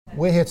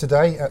We're here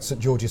today at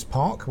St George's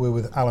Park. We're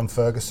with Alan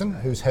Ferguson,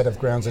 who's Head of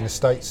Grounds and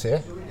Estates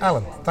here.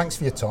 Alan, thanks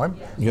for your time.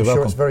 You're I'm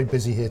welcome. sure it's very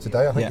busy here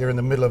today. I think you're in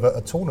the middle of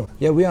a tournament.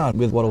 Yeah, we are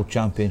with World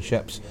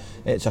Championships.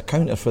 It's a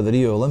counter for the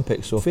Rio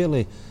Olympics, so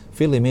fairly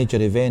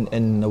major event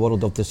in the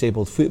world of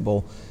disabled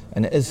football,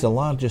 and it is the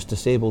largest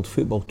disabled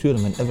football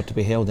tournament ever to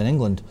be held in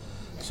England.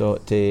 So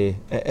it's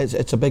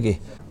a biggie.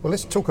 Well,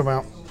 let's talk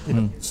about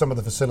some of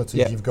the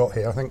facilities you've got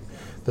here. I think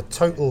the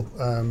total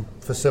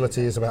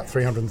facility is about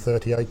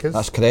 330 acres.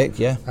 That's correct,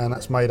 yeah. And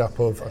that's made up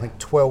of, I think,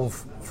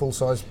 12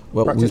 full-size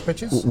practice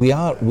pitches? We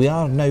are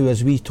now,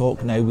 as we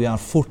talk now, we are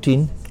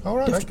 14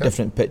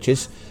 different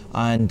pitches,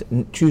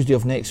 and Tuesday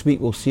of next week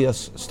we'll see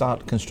us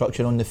start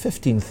construction on the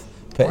 15th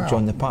pitch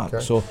on the park.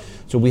 Okay.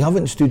 So we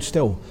haven't stood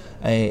still,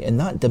 and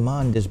that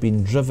demand has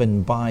been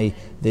driven by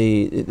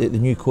the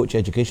new coach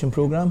education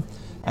programme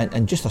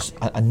and just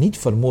a need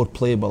for more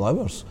playable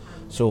hours.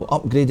 So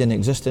upgrading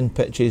existing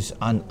pitches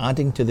and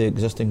adding to the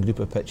existing group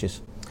of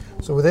pitches.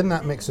 So within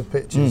that mix of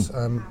pitches,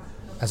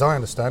 as I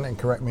understand it, and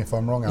correct me if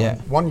I'm wrong, Alan,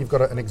 one, you've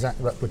got an exact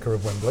replica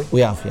of Wembley.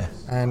 We have, yeah.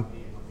 And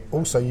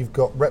also you've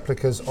got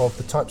replicas of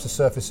the types of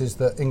surfaces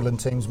that England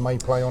teams may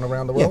play on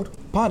around the world.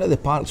 Yeah. Part of the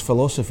park's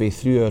philosophy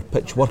through our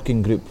pitch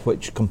working group,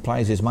 which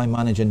comprises my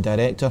managing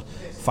director,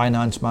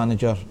 finance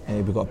manager,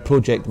 we've got a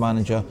project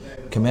manager,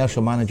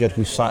 commercial manager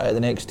who's sat at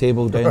the next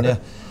table down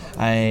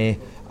there,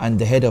 and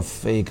the head of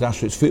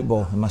grassroots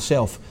football and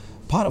myself.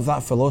 Part of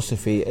that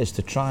philosophy is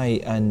to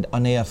try and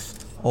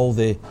unearth all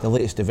the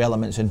latest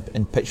developments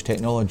in pitch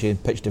technology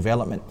and pitch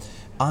development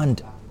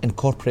and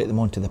incorporate them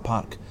onto the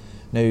park.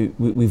 Now,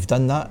 we've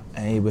done that,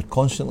 we're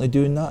constantly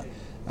doing that.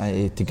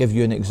 To give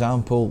you an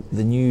example,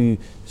 the new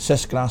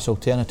Cisgrass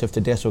alternative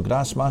to Desso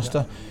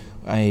Grassmaster,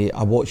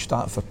 I watched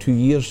that for 2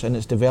 years in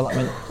its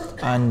development,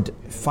 and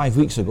 5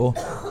 weeks ago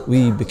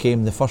we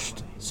became the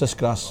first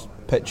Cisgrass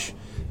pitch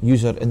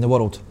user in the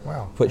world,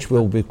 which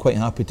we'll be quite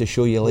happy to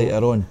show you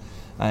later on.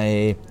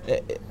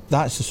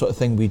 That's the sort of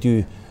thing we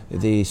do.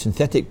 The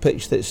synthetic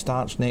pitch that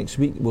starts next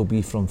week will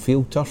be from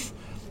Field Turf.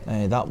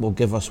 That will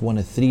give us one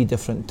of 3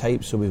 different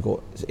types, so we've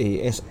got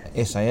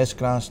SIS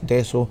grass,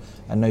 Desso,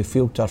 and now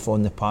Field Turf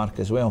on the park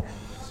as well.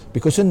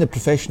 Because in the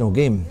professional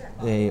game,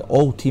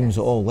 all teams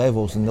at all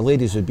levels, and the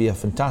ladies would be a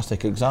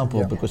fantastic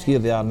example, because here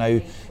they are now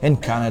in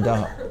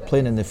Canada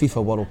playing in the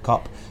FIFA World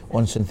Cup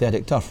on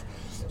synthetic turf.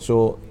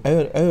 So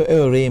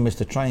our aim is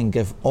to try and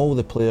give all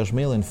the players,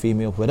 male and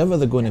female, wherever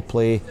they're going to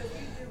play,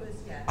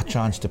 a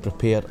chance to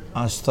prepare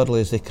as thoroughly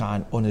as they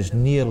can on as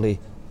nearly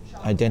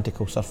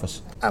identical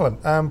surface. Alan,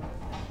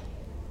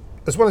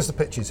 as well as the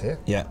pitches here,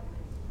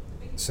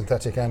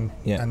 synthetic and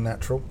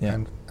natural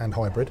and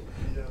hybrid,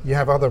 you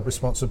have other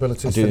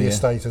responsibilities for the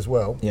estate as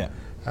well.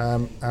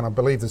 And I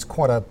believe there's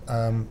quite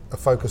a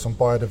focus on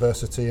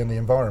biodiversity and the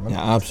environment.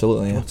 Yeah,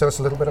 absolutely. Can you tell us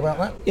a little bit about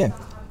that? Yeah.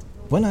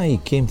 When I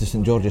came to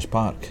St George's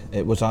Park,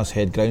 it was as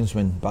head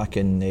groundsman back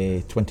in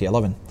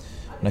 2011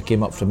 when I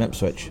came up from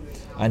Ipswich,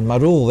 and my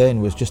role then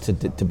was just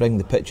to bring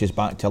the pitches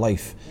back to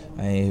life.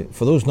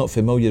 For those not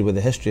familiar with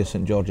the history of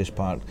St George's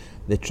Park,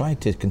 they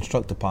tried to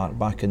construct the park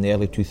back in the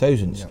early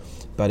 2000s,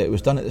 but it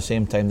was done at the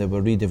same time they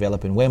were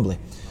redeveloping Wembley,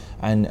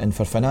 and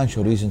for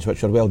financial reasons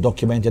which were well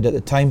documented at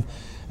the time,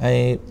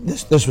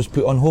 this was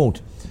put on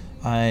hold.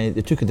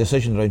 They took a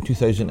decision around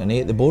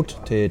 2008, the board,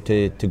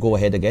 to go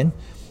ahead again.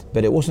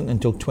 But it wasn't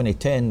until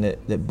 2010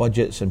 that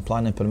budgets and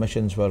planning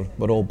permissions were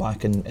all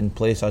back in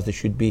place as they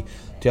should be,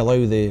 to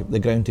allow the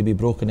ground to be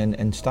broken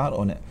and start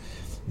on it.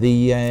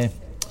 The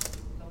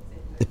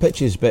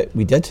pitches bit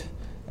we did.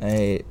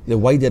 The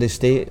wider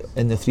estate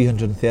in the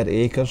 330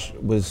 acres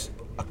was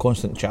a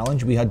constant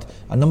challenge. We had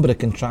a number of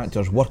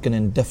contractors working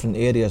in different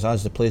areas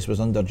as the place was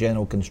under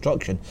general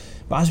construction.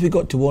 But as we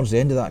got towards the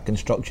end of that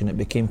construction, it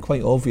became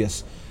quite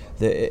obvious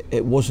that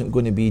it wasn't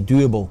going to be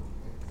doable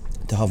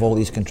to have all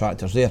these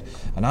contractors there,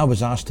 and I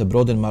was asked to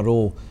broaden my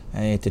role,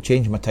 to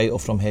change my title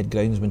from head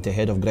groundsman to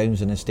head of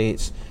grounds and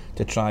estates,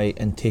 to try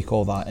and take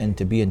all that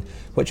into being,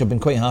 which I've been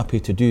quite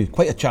happy to do.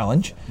 Quite a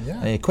challenge,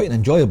 quite an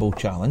enjoyable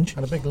challenge,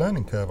 and a big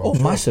learning curve.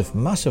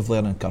 Massive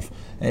learning curve.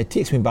 It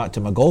takes me back to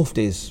my golf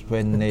days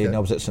when I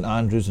was at St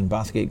Andrews and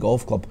Bathgate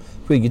Golf Club,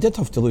 where you did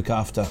have to look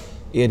after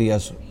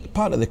areas,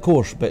 part of the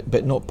course,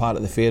 but not part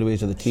of the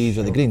fairways or the tees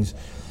or the greens,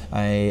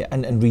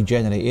 and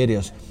regenerate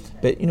areas.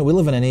 But we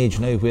live in an age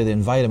now where the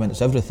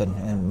environment's everything,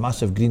 and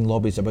massive green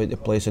lobbies about the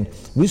place, and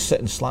we're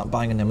sitting slap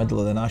bang in the middle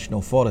of the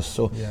National Forest,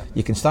 so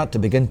you can start to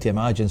begin to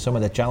imagine some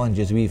of the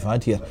challenges we've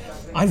had here.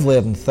 I've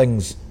learned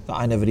things that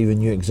I never even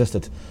knew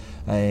existed.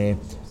 The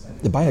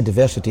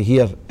biodiversity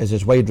here is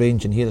as wide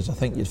ranging here as I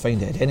think you'd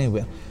find it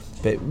anywhere,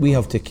 but we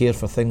have to care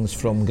for things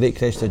from great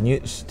crested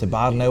newts to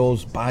barn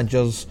owls,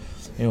 badgers,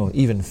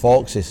 even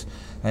foxes.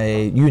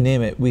 You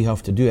name it, we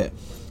have to do it.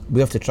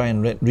 We have to try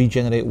and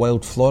regenerate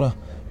wild flora.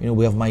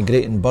 We have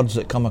migrating birds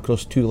that come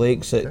across 2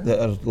 lakes that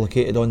are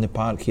located on the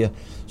park here.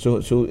 So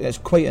it's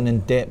quite an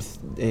in-depth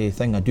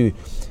thing I do.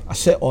 I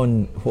sit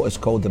on what is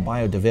called the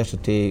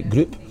biodiversity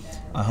group.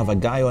 I have a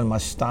guy on my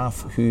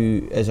staff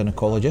who is an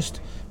ecologist,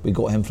 We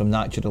got him from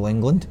Natural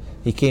England.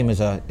 He came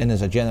in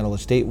as a general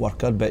estate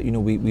worker, but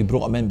we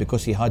brought him in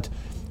because he had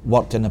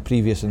worked in a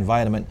previous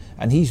environment,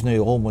 and he's now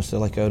almost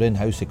like our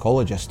in-house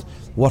ecologist,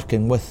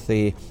 working with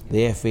the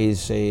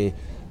FA's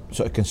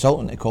sort of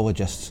consultant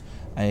ecologists,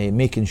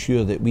 making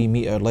sure that we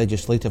meet our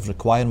legislative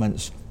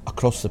requirements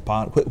across the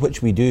park,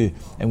 which we do,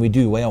 and we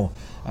do well.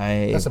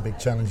 That's a big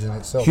challenge in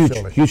itself,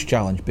 surely. Huge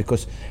challenge,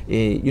 because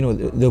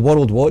the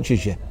world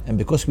watches you, and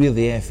because we're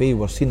the FA,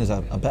 we're seen as a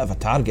bit of a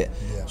target.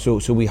 Yeah.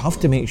 So we have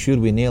to make sure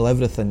we nail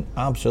everything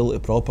absolutely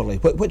properly,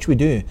 which we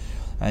do.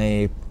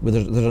 There's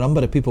a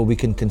number of people we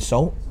can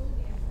consult.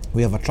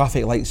 We have a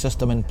traffic light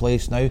system in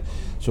place now,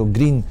 so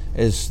green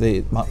is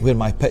where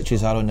my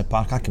pitches are on the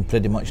park. I can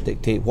pretty much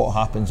dictate what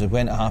happens and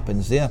when it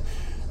happens there.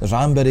 There's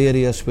amber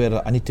areas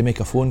where I need to make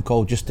a phone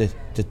call just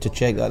to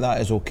check that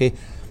is okay,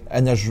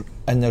 and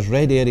there's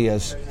red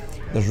areas.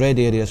 There's red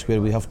areas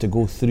where we have to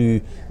go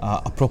through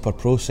a proper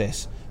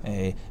process.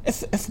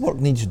 If work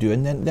needs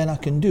doing, then I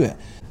can do it.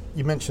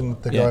 You mentioned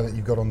the guy that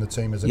you've got on the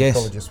team as an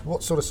ecologist.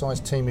 What sort of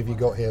size team have you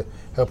got here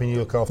helping you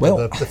look after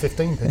the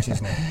 15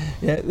 pitches now?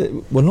 Yeah,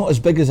 we're not as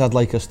big as I'd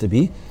like us to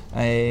be.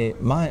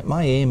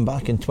 My aim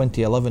back in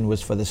 2011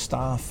 was for the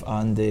staff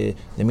and the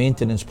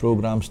maintenance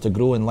programmes to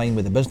grow in line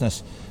with the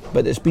business,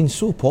 but it's been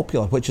so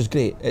popular, which is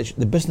great.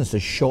 The business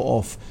has shot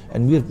off,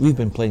 and we've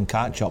been playing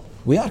catch up.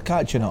 We are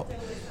catching up.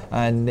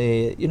 And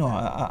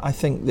I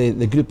think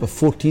the group of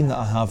 14 that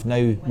I have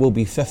now will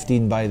be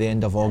 15 by the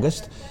end of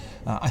August.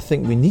 I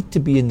think we need to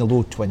be in the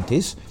low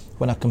 20s.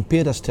 When I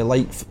compare us to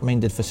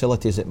like-minded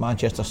facilities at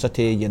Manchester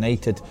City,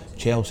 United,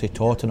 Chelsea,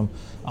 Tottenham,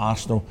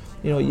 Arsenal,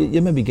 you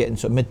may be getting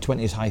sort of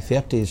mid-20s, high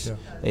 30s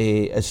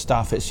as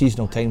staff at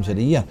seasonal times of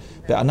the year.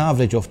 But an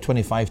average of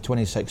 25,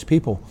 26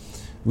 people.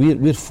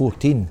 We're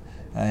 14.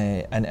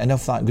 And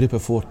of that group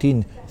of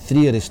 14,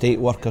 3 are estate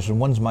workers and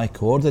 1's my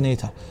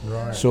coordinator.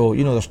 Right. So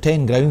there's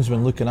 10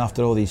 groundsmen looking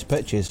after all these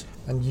pitches.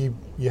 And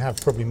you have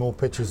probably more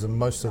pitches than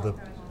most of the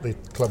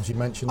clubs you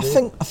mentioned.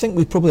 I think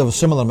we probably have a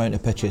similar amount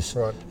of pitches.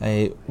 Right.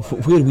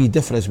 Where we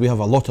differ is we have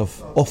a lot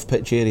of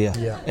off-pitch area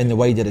in the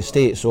wider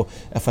estate. So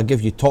if I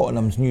give you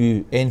Tottenham's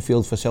new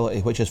Enfield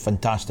facility, which is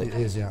fantastic, it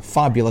is,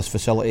 fabulous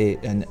facility,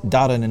 and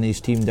Darren and his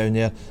team down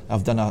there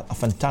have done a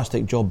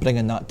fantastic job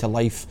bringing that to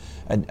life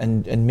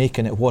and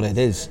making it what it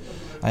is.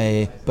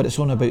 But it's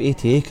on about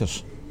 80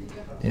 acres.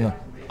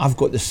 I've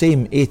got the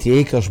same 80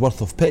 acres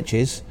worth of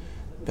pitches,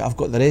 but I've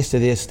got the rest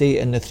of the estate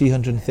in the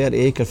 330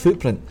 acre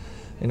footprint.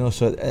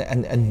 So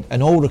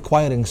and all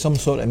requiring some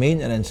sort of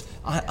maintenance,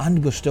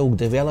 and we're still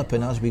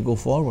developing as we go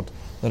forward.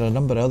 There are a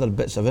number of other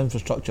bits of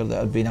infrastructure that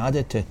have been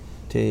added to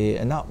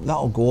and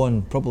that'll go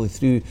on probably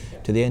through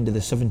to the end of the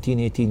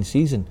 17-18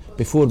 season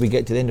before we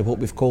get to the end of what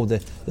we've called the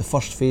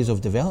first phase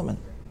of development.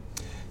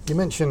 You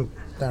mentioned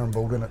Darren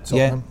Baldwin at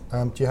Tottenham.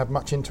 Do you have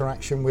much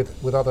interaction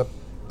with other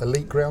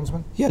elite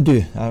groundsmen? Yeah, I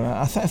do.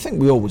 I think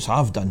we always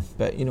have done,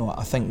 but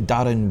I think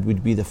Darren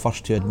would be the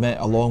first to admit,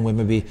 along with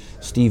maybe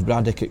Steve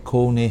Braddock at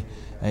Colney,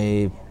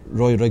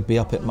 Roy Rigby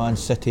up at Man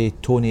City,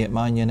 Tony at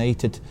Man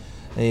United.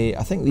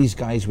 I think these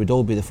guys would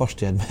all be the first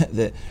to admit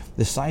that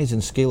the size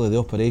and scale of the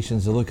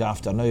operations they look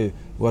after now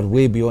were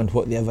way beyond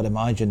what they ever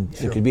imagined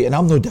they could be, and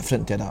I'm no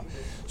different to that.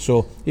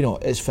 So,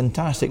 it's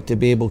fantastic to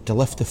be able to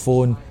lift the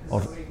phone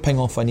or ping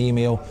off an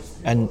email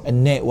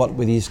and network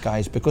with these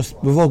guys, because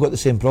we've all got the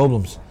same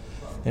problems.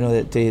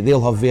 That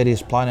they'll have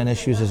various planning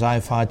issues as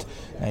I've had.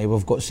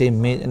 We've got same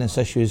maintenance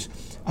issues.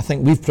 I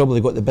think we've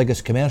probably got the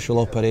biggest commercial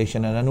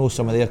operation, and I know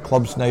some of their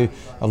clubs now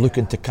are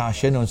looking to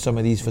cash in on some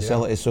of these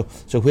facilities. Yeah.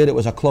 So where it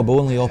was a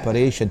club-only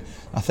operation,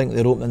 I think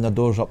they're opening their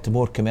doors up to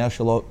more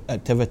commercial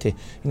activity,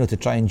 to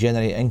try and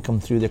generate income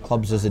through the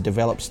clubs as they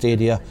develop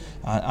stadia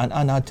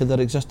and add to their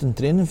existing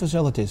training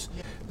facilities.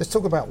 Let's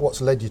talk about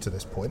what's led you to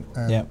this point,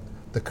 and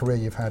the career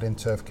you've had in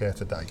turf care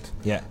to date.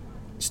 Yeah.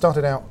 You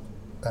started out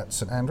at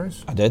St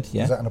Andrews? I did,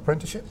 yeah. Was that an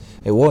apprenticeship?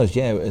 It was,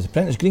 yeah. It was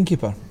apprentice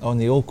greenkeeper on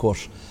the old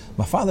course.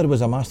 My father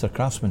was a master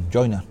craftsman,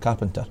 joiner,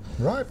 carpenter.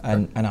 Right.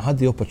 And I had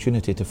the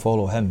opportunity to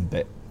follow him,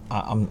 but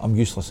I'm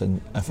useless, and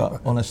if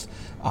I'm honest,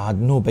 I had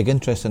no big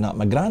interest in that.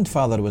 My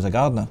grandfather was a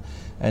gardener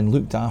and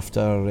looked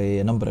after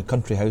a number of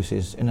country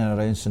houses in and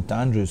around St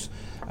Andrews.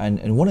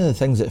 And one of the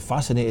things that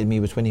fascinated me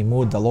was when he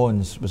mowed the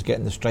lawns, was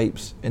getting the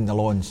stripes in the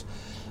lawns.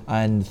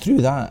 And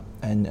through that,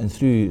 and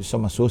through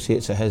some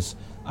associates of his,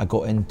 I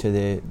got into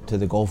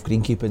the golf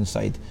greenkeeping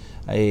side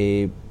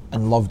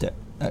and loved it.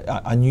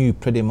 I knew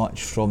pretty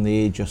much from the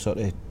age of sort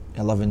of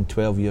 11,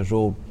 12 years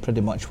old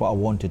pretty much what I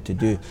wanted to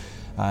do,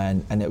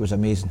 and it was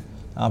amazing,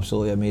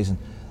 absolutely amazing.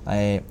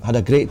 I had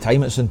a great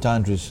time at St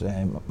Andrews.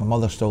 My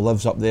mother still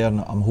lives up there,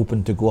 and I'm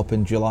hoping to go up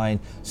in July and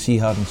see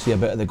her and see a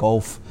bit of the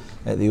golf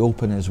at the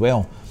Open as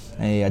well.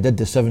 I did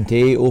the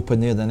 78 Open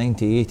there, the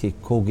 1980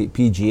 Colgate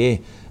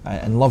PGA,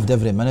 and loved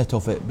every minute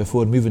of it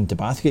before moving to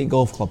Bathgate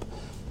Golf Club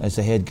as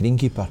the head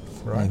greenkeeper,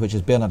 which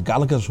is Bernard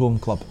Gallagher's home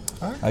club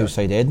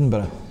outside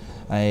Edinburgh.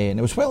 And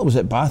it was while I was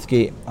at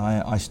Bathgate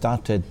I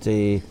started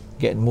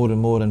getting more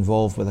and more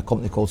involved with a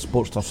company called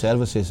Sports Turf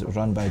Services. It was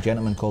run by a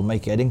gentleman called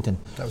Mike Eddington.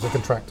 That was a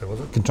contractor, was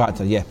it?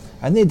 Contractor, yeah.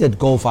 And they did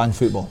golf and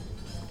football.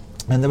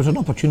 And there was an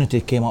opportunity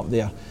came up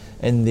there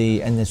in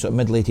the sort of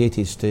mid-late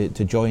 80s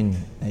to join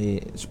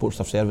Sports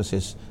Stuff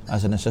Services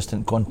as an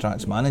assistant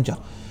contracts manager.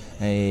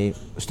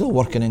 Still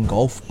working in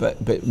golf,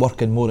 but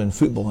working more in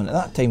football. And at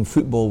that time,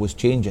 football was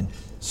changing.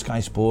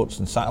 Sky Sports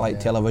and satellite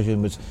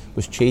television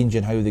was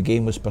changing how the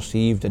game was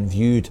perceived and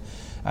viewed.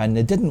 And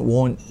they didn't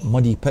want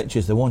muddy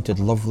pitches, they wanted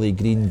lovely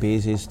green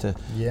bases to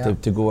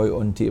go out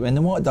on TV. And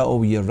they wanted that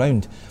all year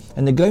round.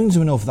 And the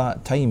groundsman of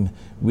that time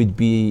would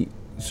be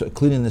sort of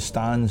cleaning the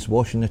stands,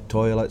 washing the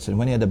toilets, and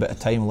when he had a bit of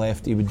time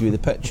left he would do the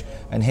pitch,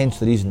 and hence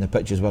the reason the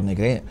pitches weren't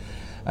great.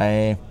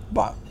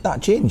 But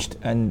that changed,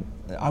 and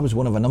I was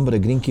one of a number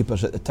of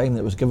greenkeepers at the time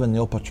that was given the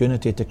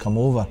opportunity to come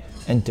over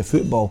into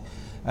football.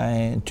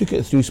 Took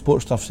it through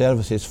Sports Stuff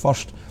Services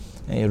first.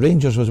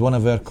 Rangers was one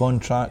of our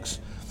contracts.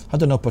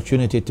 Had an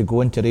opportunity to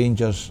go into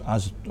Rangers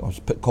as I was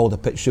called a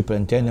pitch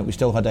superintendent. We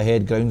still had a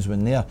head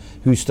groundsman there,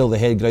 who's still the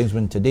head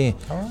groundsman today.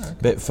 Okay.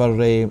 But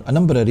for a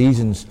number of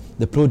reasons,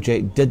 the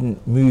project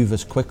didn't move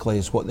as quickly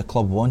as what the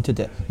club wanted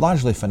it.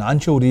 Largely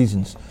financial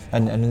reasons,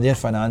 and their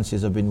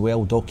finances have been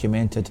well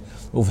documented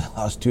over the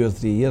last 2 or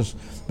 3 years.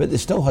 But they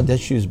still had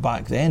issues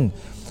back then.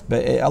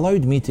 But it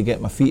allowed me to get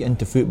my feet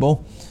into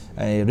football.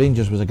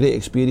 Rangers was a great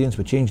experience.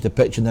 We changed the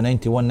pitch in the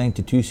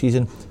 91-92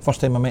 season.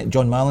 First time I met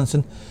John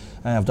Mallinson.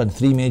 I've done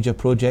 3 major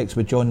projects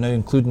with John now,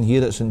 including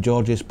here at St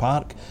George's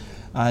Park.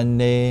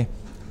 And I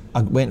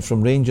went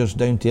from Rangers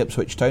down to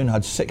Ipswich Town,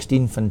 had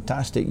 16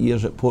 fantastic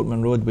years at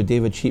Portman Road with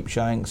David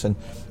Sheepshanks and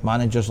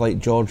managers like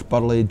George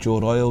Burley, Joe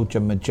Royal,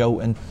 Jim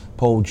Magilton,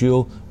 Paul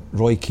Jewell,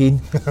 Roy Keane,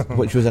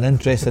 which was an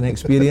interesting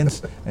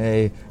experience.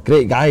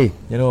 Great guy,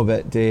 you know,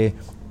 but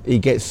he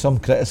gets some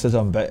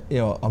criticism, but you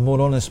know, a more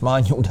honest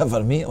man you'll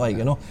never meet, like,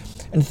 you know.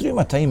 And through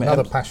my time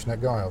another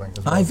passionate guy, I think,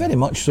 as well. Aye, very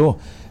much so.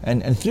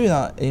 And through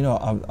that, you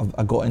know,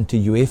 I got into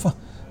UEFA,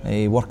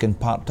 working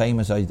part-time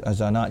as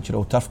a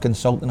natural turf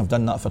consultant. I've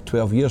done that for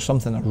 12 years,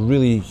 something I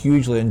really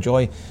hugely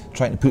enjoy,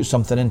 trying to put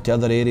something into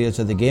other areas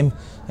of the game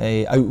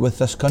out with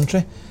this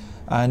country,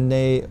 and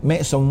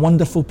met some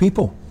wonderful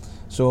people.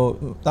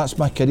 So that's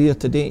my career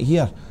to date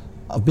here.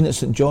 I've been at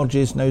St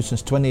George's now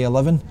since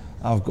 2011.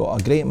 I've got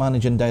a great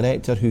managing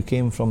director who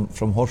came from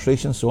horse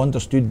racing, so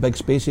understood big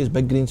spaces,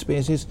 big green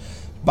spaces,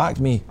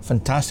 backed me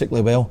fantastically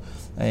well.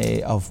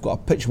 I've got a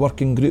pitch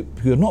working group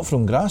who are not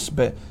from grass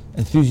but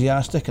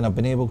enthusiastic, and I've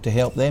been able to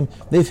help them.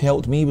 They've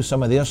helped me with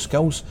some of their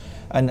skills,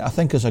 and I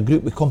think as a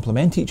group we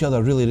complement each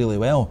other really, really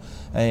well.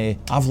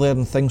 I've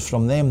learned things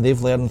from them,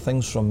 they've learned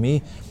things from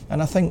me,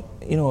 and I think,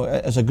 you know,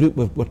 as a group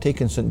we're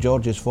taking St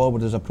George's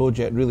forward as a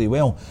project really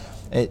well.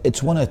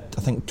 It's one of,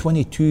 I think,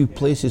 22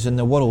 places in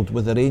the world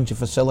with a range of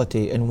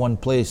facility in one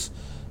place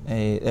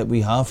that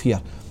we have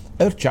here.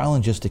 Our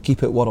challenge is to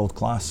keep it world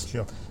class.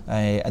 Sure.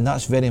 And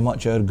that's very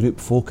much our group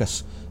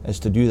focus, is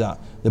to do that.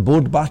 The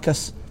board back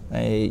us.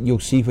 You'll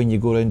see when you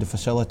go around the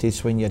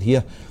facilities when you're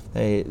here,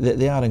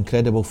 they are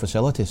incredible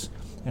facilities.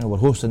 You know, we're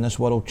hosting this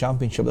World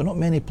Championship. There are not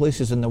many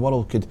places in the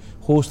world could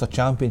host a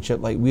championship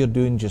like we're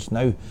doing just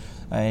now,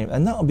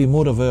 and that'll be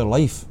more of our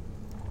life.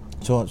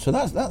 So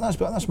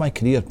that's my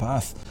career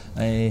path.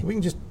 We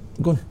can just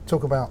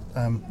talk about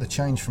the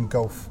change from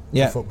golf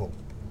to football.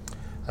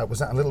 Was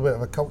that a little bit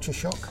of a culture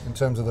shock in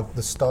terms of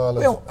the style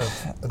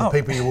of the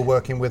people you were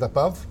working with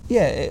above?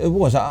 Yeah, it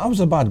was. I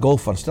was a bad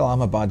golfer, still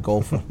am a bad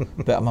golfer,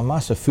 but I'm a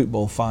massive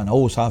football fan, I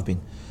always have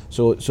been.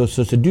 So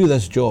to do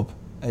this job,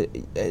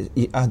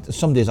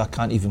 some days I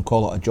can't even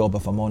call it a job,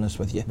 if I'm honest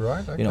with you.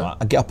 Right, okay. You know,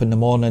 I get up in the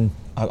morning,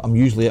 I'm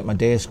usually at my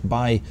desk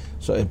by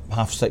sort of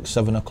 6:30,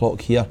 7 o'clock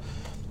here.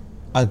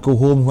 I go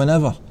home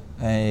whenever.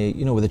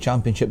 You know, with the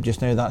championship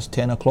just now, that's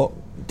 10 o'clock.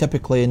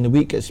 Typically in the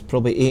week it's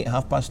probably 8,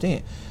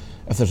 8:30.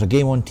 If there's a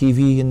game on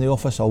TV in the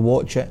office, I'll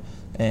watch it.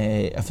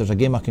 If there's a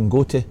game I can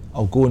go to,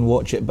 I'll go and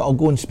watch it, but I'll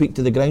go and speak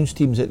to the grounds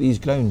teams at these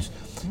grounds.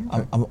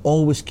 Okay. I'm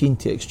always keen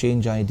to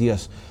exchange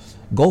ideas.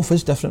 Golf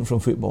is different from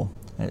football.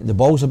 The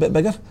ball's a bit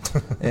bigger,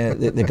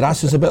 the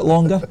grass is a bit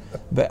longer,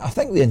 but I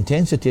think the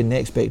intensity and the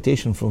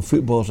expectation from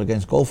footballers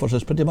against golfers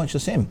is pretty much the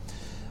same.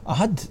 I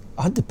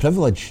had the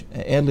privilege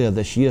earlier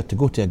this year to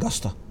go to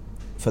Augusta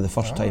for the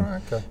first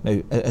time. Okay.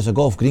 Now, as a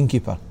golf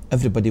greenkeeper,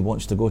 everybody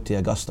wants to go to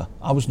Augusta.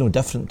 I was no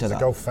different to that.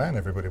 As a golf fan,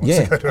 everybody wants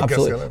to go to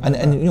absolutely. Augusta.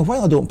 And you know,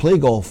 while I don't play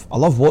golf, I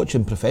love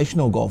watching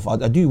professional golf.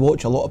 I do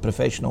watch a lot of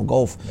professional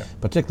golf,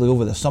 particularly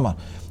over the summer.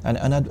 And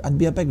I'd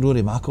be a big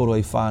Rory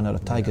McIlroy fan or a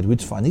Tiger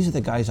Woods fan. These are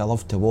the guys I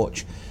love to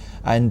watch.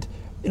 And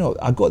you know,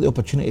 I got the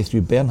opportunity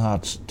through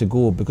Bernhard's to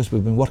go because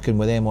we've been working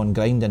with them on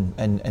grinding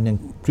and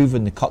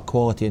improving the cut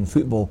quality in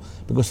football,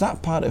 because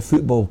that part of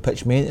football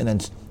pitch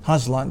maintenance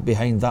has lagged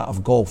behind that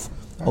of golf.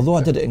 Although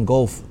I did it in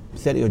golf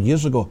 30 odd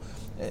years ago,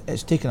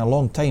 it's taken a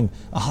long time.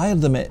 I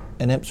hired them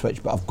in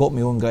Ipswich, but I've got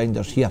my own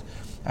grinders here,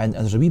 and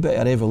there's a wee bit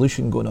of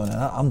revolution going on, and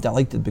I'm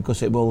delighted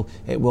because it will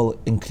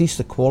increase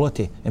the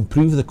quality,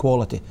 improve the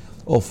quality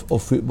of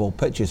football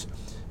pitches.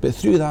 But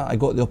through that I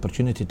got the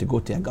opportunity to go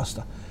to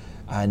Augusta,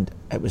 and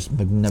it was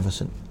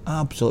magnificent,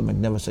 absolutely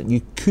magnificent.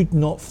 You could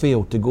not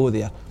fail to go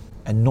there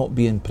and not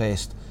be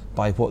impressed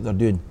by what they're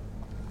doing.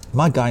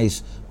 My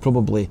guys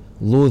probably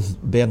loathe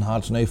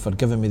Bernhard's now for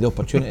giving me the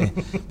opportunity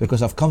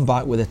because I've come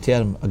back with the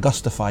term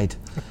Augustified.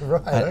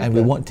 Right, and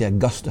we want to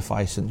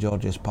Augustify St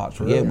George's Park.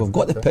 So yeah, we've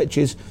got the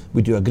pitches,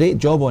 we do a great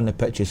job on the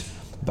pitches,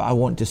 but I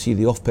want to see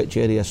the off-pitch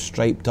areas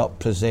striped up,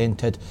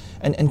 presented,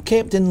 and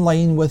kept in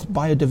line with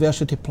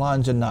biodiversity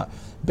plans and that,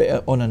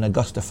 but on an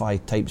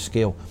Augustified type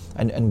scale.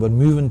 And we're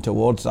moving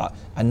towards that,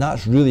 and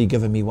that's really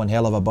given me one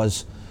hell of a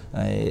buzz.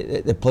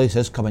 The place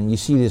is coming. You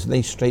see these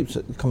nice stripes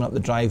coming up the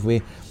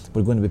driveway.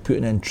 We're going to be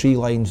putting in tree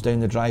lines down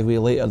the driveway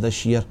later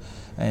this year,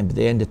 and by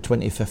the end of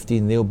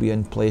 2015 they'll be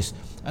in place.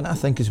 And I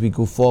think as we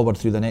go forward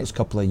through the next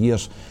couple of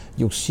years,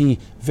 you'll see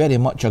very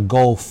much a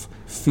golf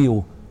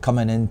feel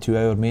coming into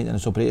our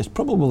maintenance operation. It's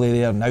probably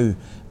there now,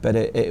 but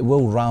it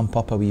will ramp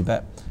up a wee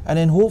bit. And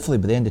then hopefully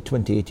by the end of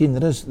 2018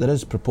 there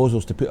is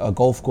proposals to put a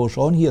golf course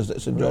on here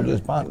at St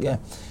George's Park. Yeah,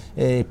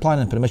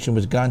 planning permission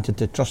was granted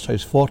to Trust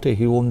House 40,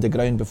 who owned the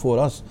ground before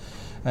us,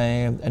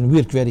 and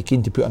we're very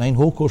keen to put a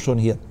 9-hole course on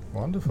here.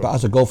 Wonderful. But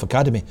as a golf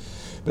academy,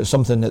 but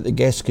something that the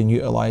guests can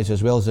utilise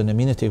as well as an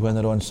amenity when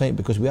they're on site,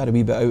 because we are a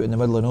wee bit out in the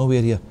middle of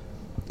nowhere here,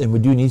 and we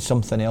do need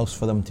something else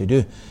for them to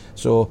do.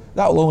 So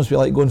that will almost be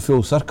like going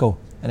full circle,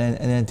 and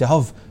then to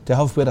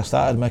have where I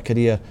started my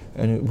career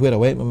and where I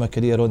went with my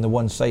career on the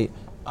one site,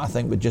 I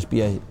think would just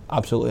be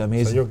absolutely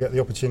amazing. So you'll get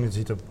the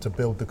opportunity to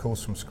build the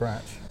course from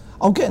scratch.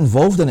 I'll get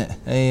involved in it.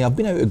 I've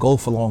been out of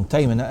golf for a long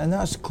time, and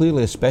that's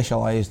clearly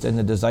specialised in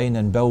the design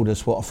and build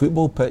as what a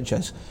football pitch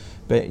is.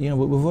 But you know,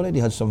 we've already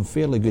had some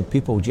fairly good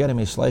people.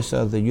 Jeremy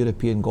Slessor, the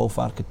European golf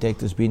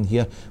architect, has been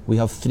here. We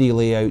have 3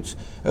 layouts.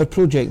 Our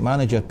project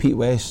manager, Pete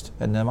West,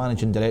 and the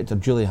managing director,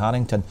 Julie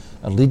Harrington,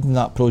 are leading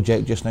that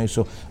project just now.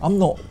 So I'm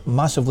not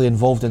massively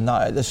involved in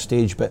that at this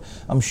stage, but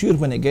I'm sure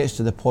when it gets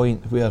to the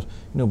point where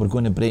we're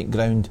going to break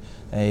ground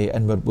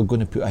and we're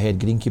going to put a head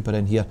greenkeeper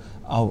in here,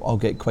 I'll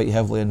get quite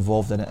heavily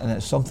involved in it, and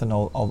it's something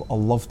I'll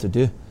love to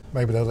do.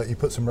 Maybe they'll let you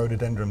put some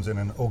rhododendrons in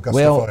and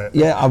Augustify it.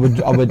 Yeah, I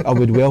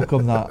would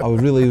welcome that. I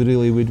would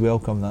really would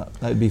welcome that.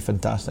 That would be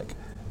fantastic.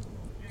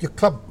 Your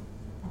club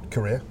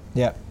career.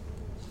 Yeah.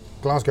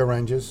 Glasgow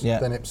Rangers, yeah.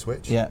 Then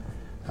Ipswich. Yeah.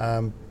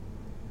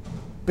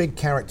 Big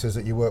characters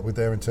that you work with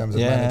there in terms of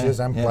managers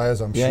and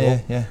players, I'm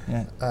sure.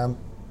 Yeah.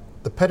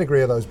 The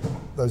pedigree of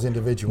those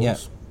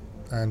individuals,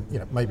 and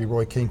maybe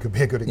Roy Keane could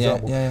be a good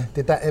example. Yeah.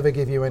 Did that ever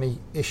give you any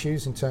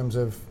issues in terms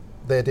of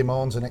their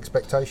demands and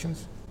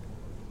expectations?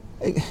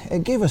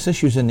 It gave us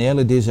issues in the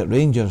early days at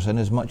Rangers, in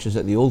as much as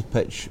at the old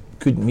pitch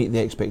couldn't meet the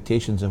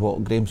expectations of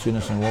what Graham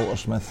Souness and Walter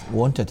Smith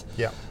wanted.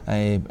 Yeah.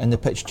 And the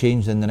pitch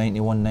changed in the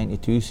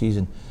 91-92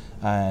 season,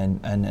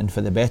 and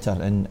for the better.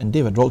 And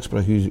David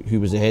Roxburgh, who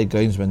was the head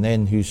groundsman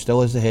then, who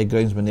still is the head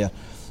groundsman there,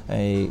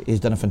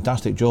 he's done a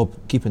fantastic job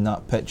keeping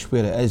that pitch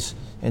where it is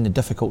in the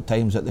difficult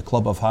times that the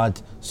club have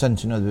had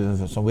since.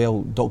 There's some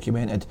well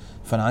documented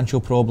financial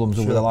problems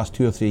over the last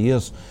 2 or 3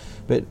 years.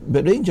 But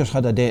Rangers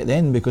had a debt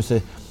then, because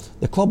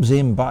the club's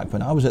aim back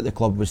when I was at the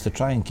club was to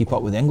try and keep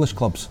up with the English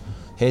clubs,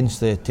 hence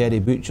the Terry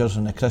Butchers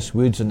and the Chris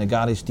Woods and the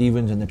Gary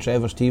Stevens and the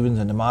Trevor Stevens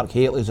and the Mark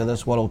Hateleys of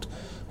this world,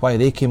 why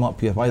they came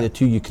up here, why the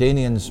 2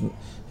 Ukrainians,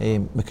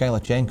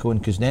 Mikhailichenko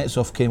and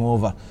Kuznetsov, came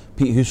over,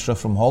 Pete Hoostra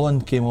from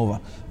Holland came over,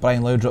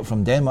 Brian Laudrup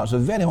from Denmark. So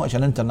very much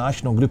an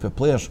international group of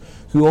players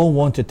who all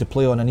wanted to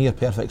play on a near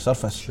perfect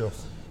surface. Sure.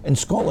 In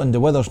Scotland the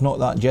weather's not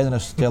that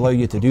generous to allow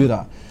you to do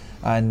that.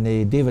 And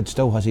David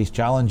still has his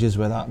challenges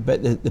with that,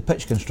 but the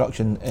pitch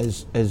construction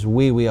is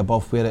way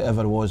above where it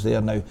ever was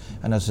there now.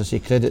 And as I say,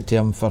 credit to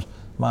him for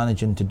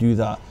managing to do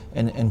that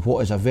in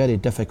what is a very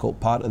difficult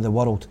part of the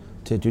world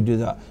to do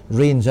that.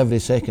 Rains every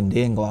second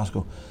day in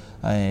Glasgow,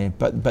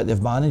 but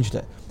they've managed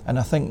it. And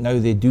I think now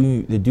they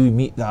do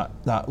meet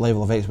that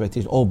level of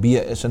expectation,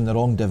 albeit it's in the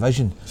wrong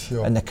division.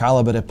 Sure. And the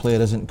calibre of player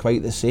isn't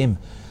quite the same.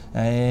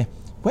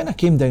 When I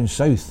came down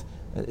south,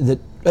 the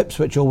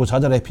Ipswich always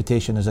had a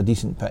reputation as a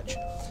decent pitch.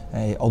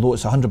 Although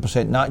it's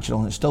 100% natural,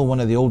 and it's still one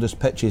of the oldest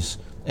pitches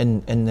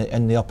in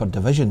the upper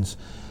divisions.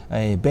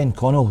 Ben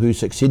Connell, who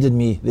succeeded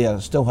me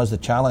there, still has the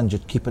challenge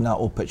of keeping that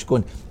old pitch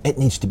going. It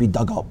needs to be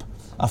dug up.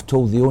 I've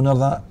told the owner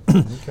that.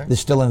 Okay. They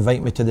still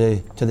invite me to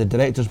the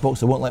director's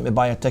box. They won't let me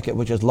buy a ticket,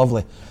 which is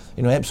lovely.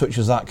 Ipswich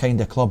is that kind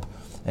of club,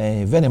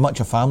 very much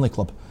a family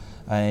club,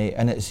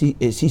 and it's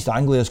East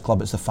Anglia's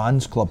club. It's the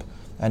fans' club,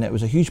 and it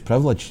was a huge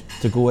privilege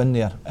to go in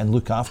there and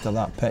look after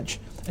that pitch,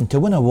 and to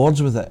win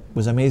awards with it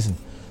was amazing.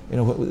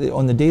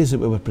 On the days that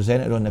we were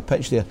presented on the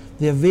pitch there,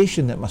 the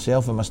ovation that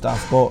myself and my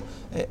staff got,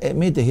 it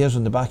made the hairs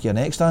on the back of your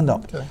neck stand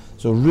up. Okay.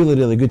 So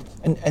really good,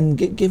 and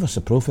gave us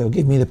a profile,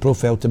 gave me the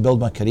profile to build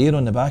my career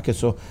on the back of.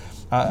 So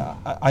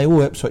I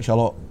owe Ipswich a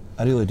lot,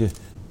 I really do.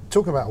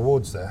 Talking about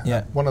awards there,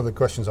 yeah. One of the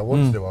questions I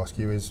wanted to ask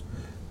you is,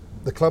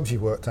 the clubs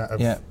you've worked at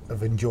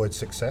have enjoyed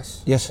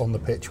success on the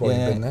pitch while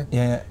you've been there.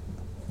 Yeah.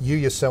 You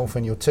yourself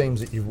and your teams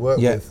that you've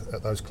worked with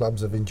at those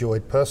clubs have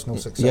enjoyed personal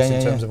success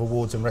in terms of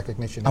awards and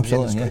recognition in the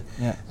industry.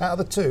 Yeah. Out of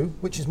the two,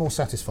 which is more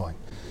satisfying?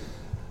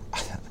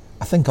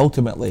 I think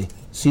ultimately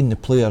seeing the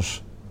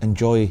players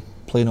enjoy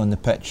playing on the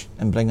pitch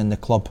and bringing the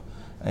club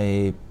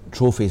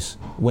trophies,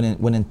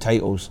 winning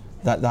titles,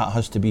 that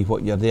has to be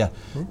what you're there.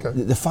 Okay.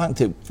 The fact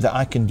that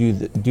I can do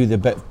the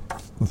bit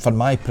for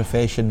my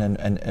profession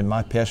and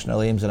my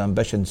personal aims and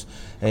ambitions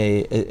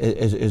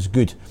is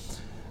good.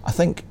 I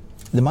think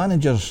the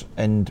managers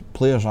and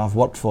players I've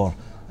worked for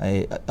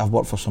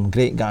some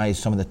great guys,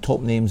 some of the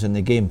top names in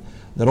the game.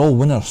 They're all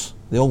winners.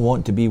 They all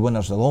want to be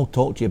winners. They'll all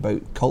talk to you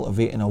about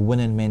cultivating a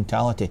winning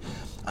mentality.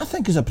 I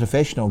think as a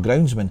professional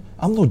groundsman,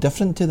 I'm no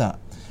different to that.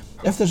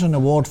 If there's an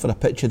award for a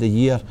pitch of the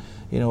year,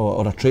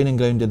 or a training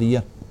ground of the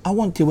year, I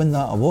want to win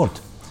that award.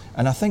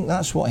 And I think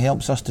that's what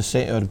helps us to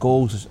set our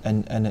goals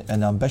and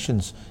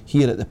ambitions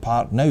here at the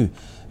park now.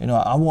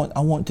 I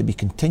want to be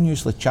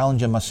continuously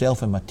challenging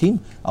myself and my team.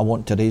 I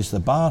want to raise the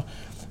bar.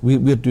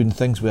 We're doing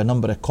things with a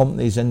number of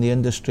companies in the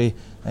industry,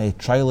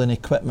 trialling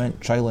equipment,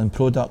 trialling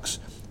products,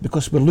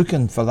 because we're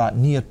looking for that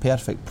near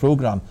perfect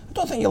programme. I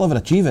don't think you'll ever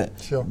achieve it,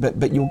 sure,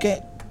 but you'll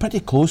get pretty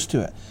close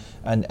to it.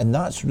 And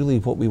that's really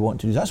what we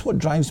want to do. That's what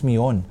drives me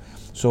on.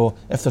 So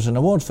if there's an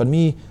award for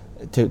me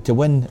to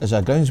win as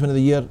a groundsman of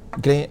the year,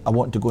 great, I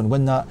want to go and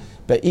win that.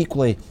 But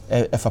equally,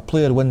 if a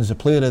player wins the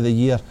player of the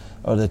year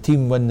or the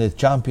team win the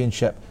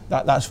championship,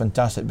 that's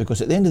fantastic,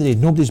 because at the end of the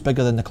day, nobody's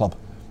bigger than the club.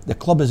 The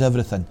club is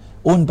everything.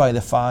 Owned by the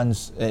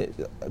fans,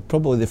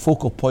 probably the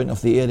focal point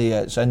of the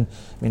area it's in.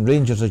 I mean,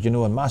 Rangers, as you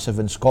know, are massive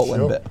in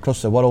Scotland, sure, but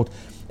across the world.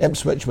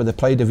 Ipswich were the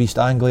pride of East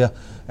Anglia,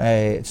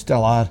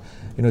 still are,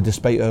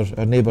 despite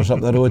our neighbours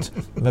up the road,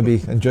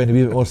 maybe enjoying a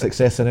wee bit more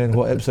success around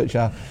what Ipswich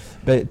are.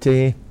 But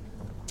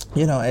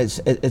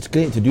it's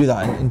great to do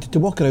that, and to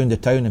walk around the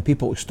town and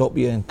people stop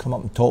you and come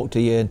up and talk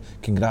to you and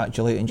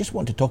congratulate and just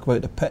want to talk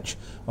about the pitch,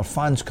 or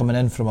fans coming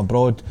in from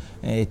abroad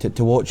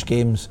to watch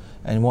games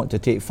and want to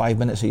take 5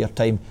 minutes of your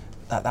time.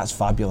 That's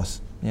fabulous.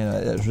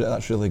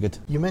 That's really good.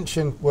 You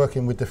mentioned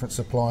working with different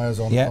suppliers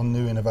on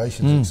new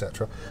innovations,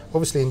 etc.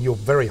 Obviously, in your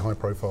very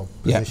high-profile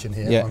position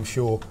here, I'm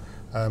sure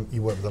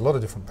you work with a lot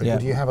of different people.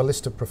 Do you have a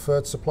list of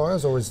preferred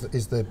suppliers, or is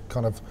the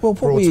kind of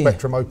broad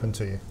spectrum open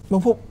to you?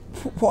 Well,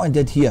 what I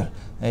did here,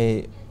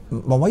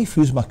 my wife,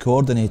 who's my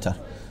coordinator,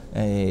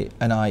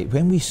 and I,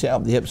 when we set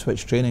up the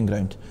Ipswich training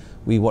ground,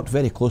 we worked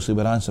very closely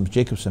with Anselms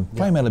Jacobson,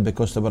 primarily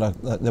because they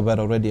were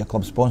already a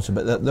club sponsor,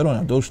 but they're on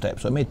our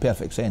doorstep, so it made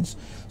perfect sense.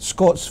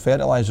 Scott's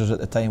Fertilisers at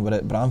the time were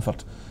at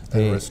Bramford.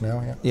 Everest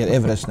now, Yeah,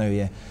 Everest now,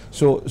 yeah.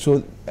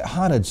 So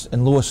Harrods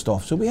and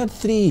Lowestoft. So we had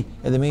 3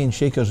 of the main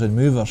shakers and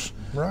movers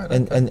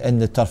in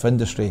the turf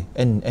industry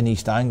in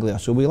East Anglia.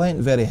 So we lent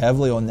very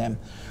heavily on them.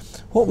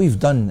 What we've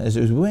done is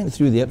we went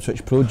through the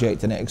Ipswich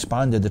project and it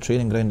expanded the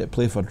training ground at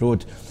Playford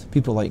Road.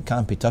 People like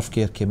Campy Turf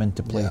Care came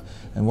into play,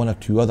 and 1 or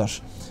 2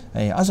 others.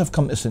 As I've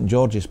come to St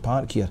George's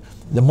Park here,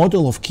 the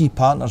model of key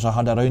partners I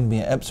had around me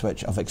at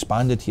Ipswich have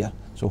expanded here.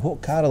 So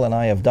what Carol and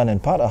I have done,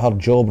 and part of her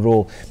job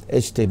role,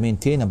 is to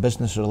maintain a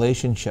business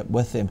relationship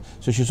with them.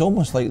 So she's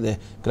almost like the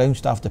ground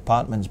staff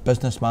department's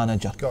business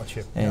manager.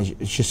 Gotcha.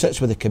 She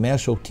sits with the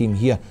commercial team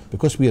here.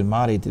 Because we're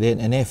married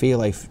in FA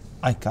life,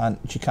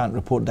 she can't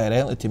report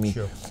directly to me.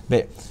 Sure.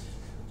 But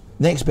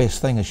next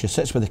best thing is she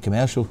sits with the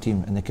commercial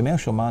team, and the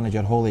commercial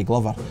manager, Holly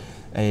Glover,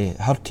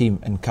 her team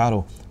and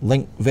Carol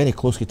link very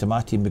closely to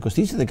my team, because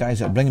these are the guys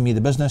that are bringing me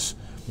the business.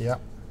 Yeah.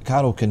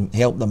 Carol can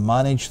help them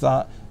manage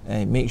that,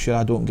 make sure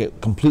I don't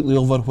get completely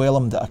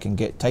overwhelmed, that I can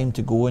get time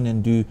to go in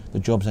and do the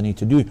jobs I need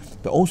to do.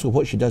 But also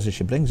what she does is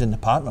she brings in the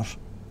partners.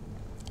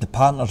 The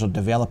partners are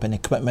developing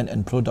equipment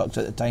and products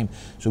at the time,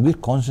 so we're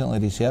constantly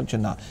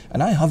researching that.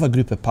 And I have a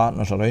group of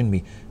partners around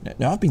me.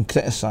 Now I've been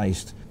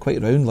criticised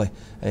quite roundly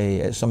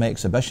at some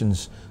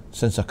exhibitions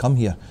since I come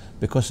here,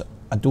 because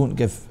I don't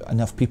give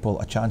enough people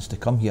a chance to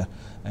come here.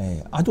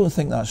 I don't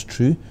think that's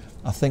true.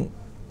 I think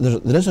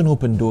there is an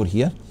open door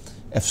here.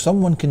 If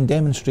someone can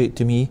demonstrate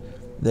to me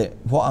that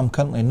what I'm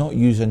currently not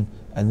using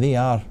and they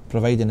are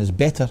providing is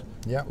better,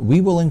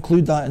 we will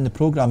include that in the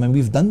programme, and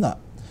we've done that.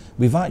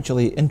 We've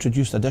actually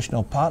introduced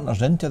additional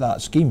partners into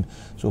that scheme.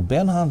 So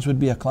Bernhard's would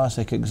be a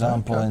classic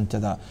example into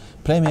that.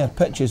 Premier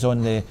Pitches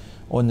on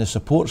the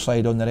support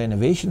side, on the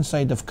renovation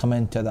side, have come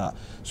into that.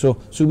 So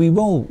we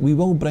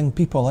will bring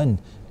people in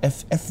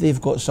if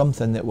they've got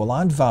something that will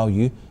add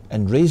value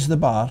and raise the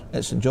bar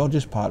at St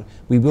George's Park.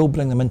 We will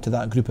bring them into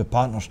that group of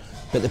partners.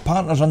 But the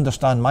partners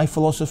understand my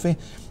philosophy,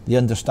 they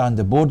understand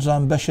the board's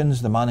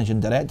ambitions, the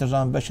managing director's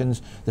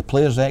ambitions, the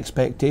players'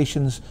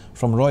 expectations,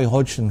 from Roy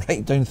Hodgson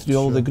right down through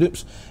all the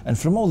groups, and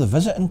from all the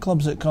visiting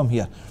clubs that come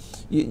here.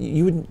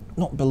 You would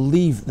not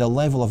believe the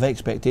level of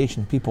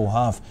expectation people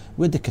have.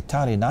 We had the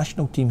Qatari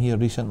national team here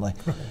recently,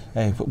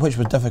 which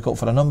was difficult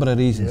for a number of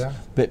reasons.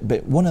 But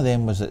one of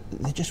them was that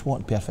they just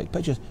want perfect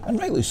pitches, and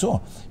rightly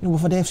so. We've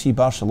had FC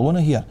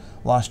Barcelona here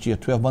last year,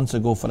 12 months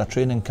ago, for a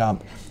training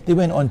camp. They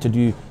went on to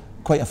do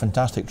quite a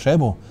fantastic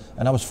treble,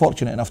 and I was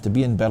fortunate enough to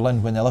be in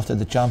Berlin when they lifted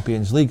the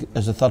Champions League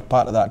as the third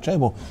part of that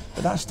treble.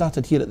 But that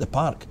started here at the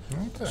park.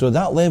 So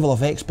that level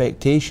of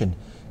expectation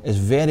is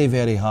very,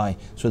 very high.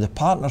 So the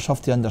partners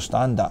have to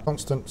understand that.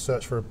 Constant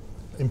search for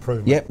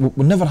improvement. Yeah,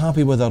 we're never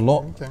happy with our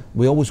lot. Okay.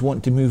 We always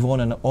want to move on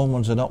and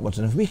onwards and upwards.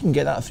 And if we can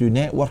get that through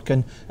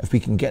networking, if we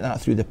can get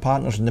that through the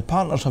partners, and the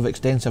partners have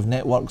extensive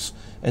networks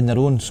in their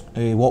own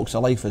walks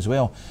of life as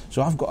well.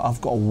 So I've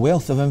got a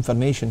wealth of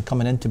information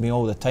coming into me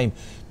all the time.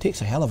 It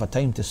takes a hell of a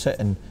time to sit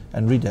and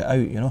read it out,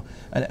 you know.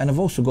 And I've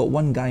also got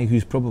one guy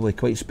who's probably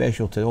quite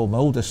special to all. My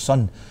oldest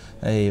son,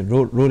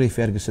 Rory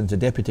Ferguson's the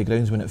deputy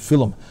groundsman at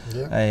Fulham.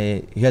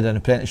 Yeah. He had an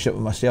apprenticeship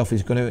with myself.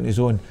 He's gone out on his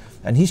own,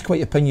 and he's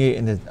quite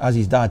opinionated as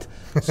his dad.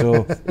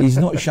 So he's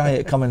not shy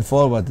at coming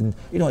forward, and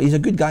you know, he's a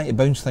good guy to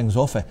bounce things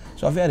off of.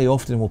 So I very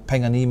often will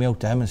ping an email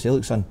to him and say,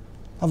 look son,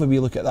 have a wee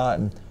look at that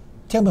and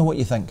tell me what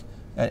you think.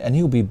 And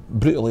he'll be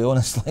brutally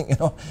honest, like, you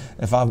know,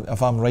 if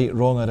I'm right,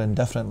 wrong or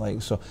indifferent,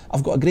 like. So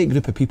I've got a great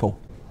group of people.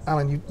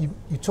 Alan,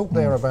 you talk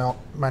there about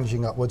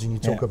managing upwards, and you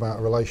talk about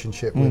a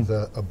relationship with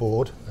a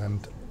board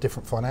and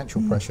different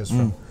financial pressures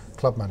from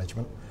club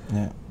management.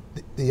 Yeah.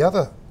 The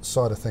other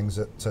side of things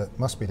that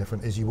must be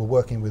different is you were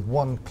working with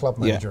one club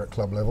manager at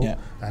club level,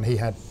 and he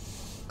had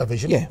a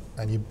vision,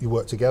 and you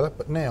work together.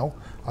 But now,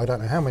 I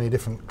don't know how many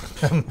different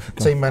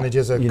team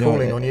managers are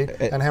calling on you,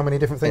 and how many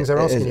different things they're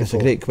asking you for. It's a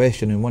great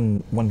question, and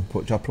one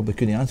which I probably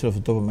couldn't answer off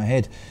the top of my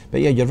head.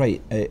 But yeah, you're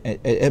right. At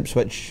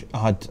Ipswich,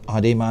 I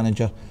had a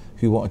manager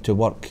who wanted to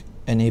work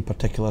in a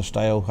particular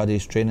style, had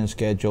his training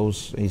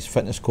schedules, his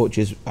fitness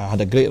coaches. I had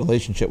a great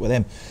relationship with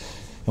them.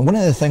 And one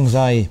of the things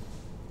I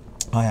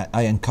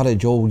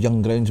encourage all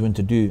young groundsmen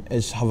to do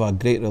is have a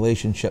great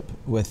relationship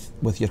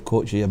with your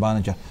coach or your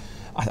manager.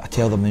 I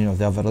tell them, you know, if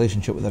they have a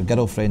relationship with their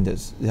girlfriend,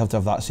 they have to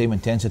have that same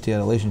intensity, a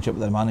relationship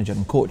with their manager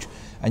and coach.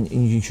 And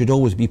you should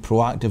always be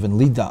proactive and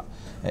lead that.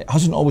 It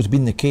hasn't always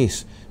been the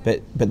case,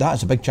 but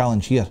that's a big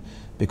challenge here,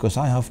 because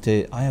I have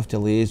to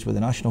liaise with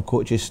the national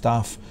coaches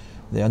staff,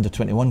 the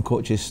under-21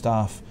 coaches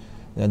staff,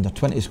 the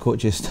under-20s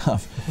coaches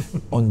staff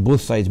on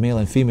both sides, male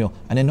and female,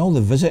 and then all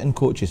the visiting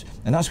coaches.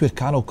 And that's where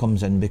Carol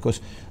comes in, because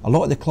a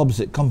lot of the clubs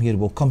that come here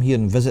will come here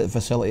and visit the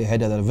facility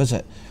ahead of their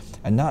visit,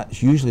 and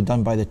that's usually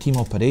done by the team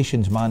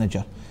operations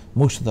manager.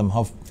 Most of them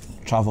have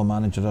travel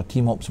managers or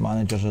team ops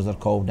managers, as they're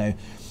called now.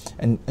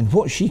 And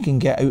what she can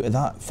get out of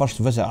that first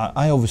visit,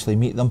 I obviously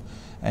meet them.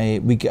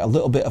 We get a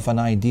little bit of an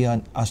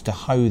idea as to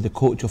how the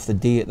coach of the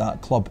day at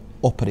that club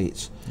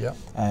operates. Yeah.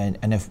 And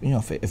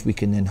if we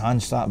can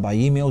enhance that by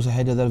emails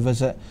ahead of their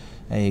visit,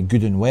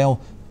 good and well.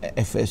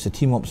 If it's the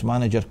team ops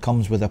manager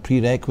comes with a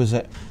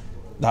prerequisite,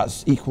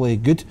 that's equally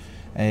good.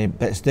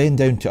 But it's then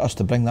down to us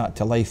to bring that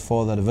to life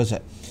for their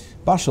visit.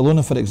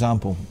 Barcelona, for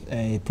example,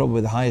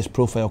 probably the highest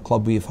profile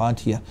club we've had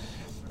here,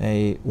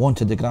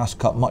 wanted the grass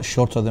cut much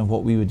shorter than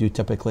what we would do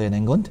typically in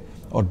England,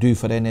 or do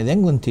for any of the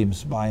England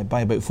teams, by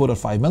about 4 or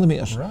 5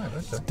 millimetres,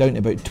 down to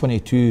about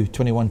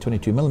 21,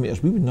 22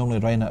 millimetres. We would normally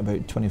run at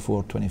about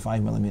 24,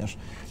 25 millimetres.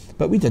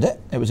 But we did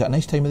it. It was a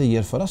nice time of the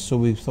year for us, so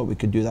we thought we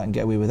could do that and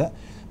get away with it.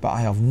 But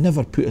I have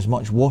never put as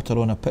much water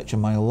on a pitch in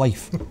my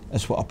life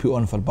as what I put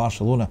on for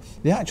Barcelona.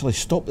 They actually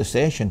stop the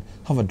session,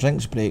 have a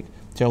drinks break,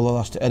 tell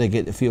us to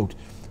irrigate the field.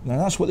 Now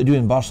that's what they do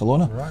in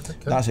Barcelona. Right, okay.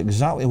 That's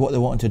exactly what they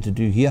wanted to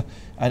do here.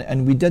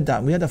 And we did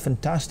that. We had a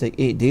fantastic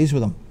 8 days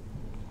with them.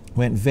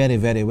 Went very,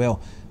 very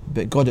well,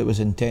 but God, it was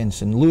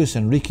intense. And Luis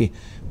Enrique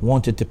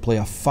wanted to play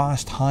a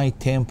fast,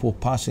 high-tempo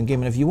passing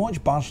game. And if you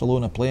watch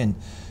Barcelona playing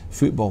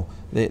football,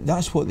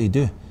 that's what they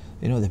do.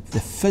 You know, they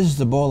fizz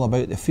the ball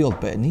about the field,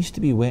 but it needs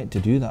to be wet to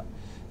do that.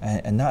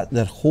 And that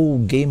their whole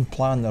game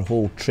plan, their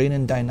whole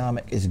training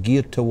dynamic is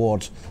geared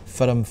towards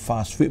firm,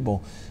 fast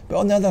football. But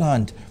on the other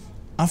hand,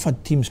 I've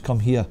had teams come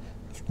here,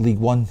 League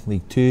One,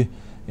 League Two,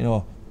 you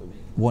know,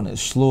 want it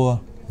slower,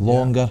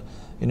 longer. Yeah.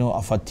 You know,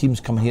 I've had teams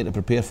coming here to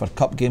prepare for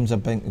cup games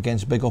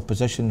against big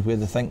opposition where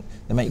they think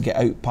they might get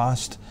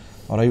outpassed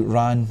or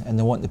outran, and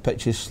they want the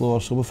pitches slower,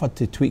 so we've had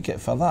to tweak it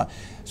for that.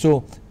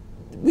 So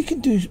we can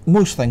do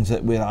most things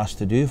that we're asked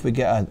to do if we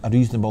get a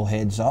reasonable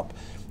heads up.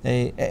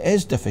 It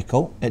is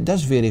difficult. It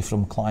does vary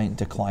from client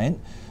to client.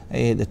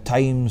 The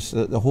times,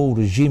 the whole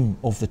regime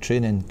of the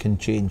training can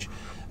change.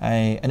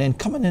 And then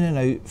coming in and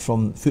out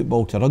from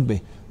football to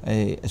rugby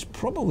has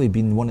probably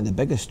been one of the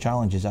biggest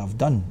challenges I've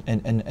done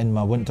in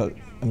my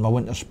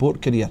winter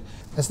sport career.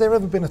 Has there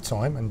ever been a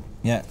time,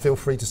 and feel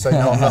free to say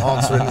no, I'm not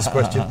answering this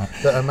question,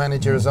 that a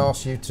manager has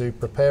asked you to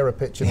prepare a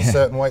pitch in a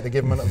certain way to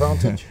give them an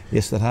advantage?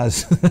 Yes, there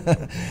has.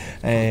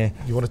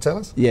 You want to tell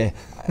us? Yeah.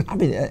 I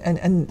mean,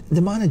 and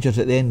the managers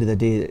at the end of the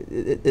day,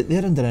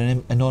 they're under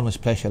an enormous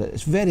pressure.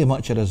 It's very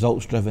much a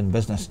results-driven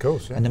business. Of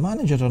course, yeah. And the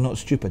managers are not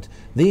stupid.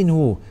 They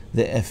know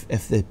that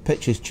if the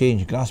pitches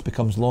change, grass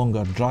becomes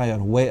longer, drier,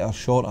 wetter,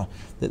 shorter,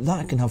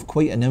 that can have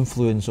quite an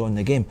influence on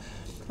the game.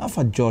 I've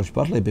had George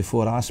Burley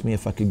before ask me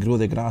if I could grow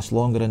the grass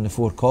longer in the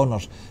four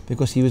corners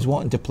because he was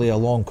wanting to play a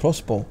long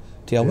crossball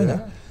to a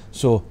winger.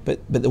 So, but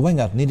the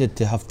winger needed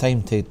to have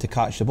time to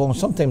catch the ball, and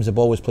sometimes the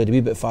ball was played a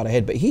wee bit far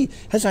ahead. But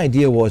his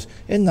idea was,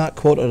 in that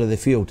quarter of the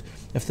field,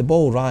 if the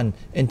ball ran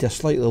into a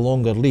slightly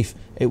longer leaf,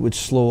 it would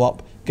slow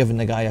up, giving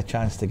the guy a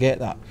chance to get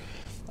that.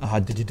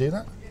 Did you do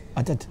that?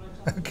 I did.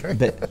 Okay.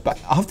 But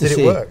I have to say,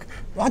 did it work?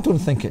 I don't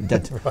think it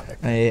did.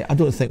 Right. I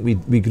don't think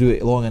we grew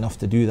it long enough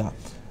to do that.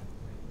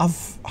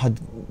 I've had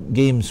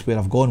games where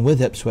I've gone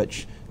with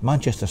Ipswich.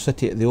 Manchester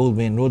City at the Old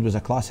Main Road was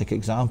a classic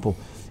example.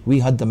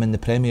 We had them in the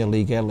Premier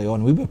League early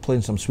on. We were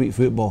playing some sweet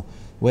football,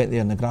 went there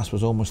and the grass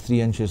was almost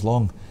 3 inches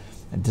long,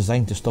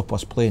 designed to stop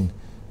us playing.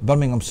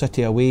 Birmingham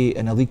City away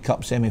in a League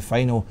Cup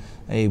semi-final,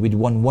 we'd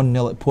won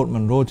 1-0 at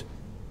Portman Road.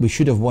 We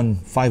should have won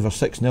 5 or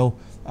 6-0,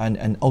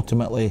 and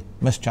ultimately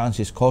missed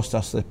chances cost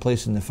us the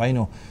place in the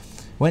final.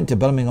 Went to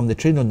Birmingham, they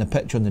trained on the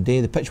pitch on the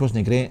day. The pitch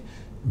wasn't great,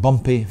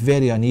 bumpy,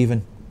 very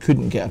uneven,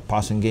 couldn't get a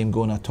passing game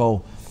going at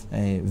all,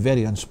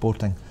 very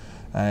unsporting.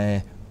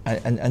 And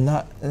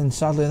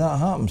sadly that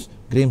happens.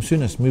 Graham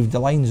Souness moved the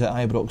lines at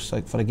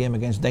Ibrox for a game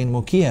against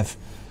Dynamo Kiev,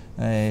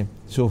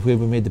 so where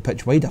we made the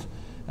pitch wider,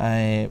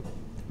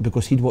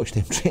 because he'd watched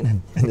him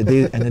training in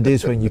the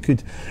days when you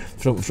could,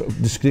 from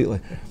discreetly,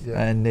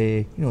 and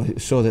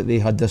saw that they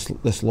had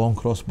this long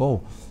cross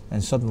ball,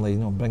 and suddenly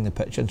bring the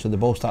pitch in so the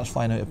ball starts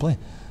flying out of play.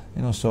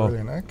 So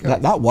okay.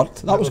 that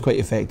worked. That was quite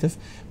effective.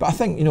 But I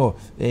think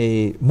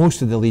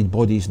most of the league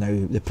bodies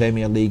now, the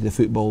Premier League, the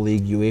Football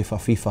League, UEFA,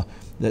 FIFA,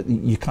 that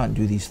you can't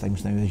do these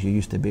things now as you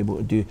used to be able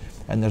to do.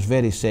 And there's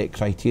very set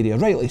criteria,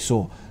 rightly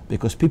so,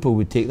 because people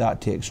would take that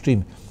to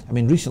extreme. I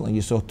mean, recently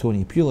you saw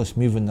Tony Pulis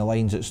moving the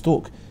lines at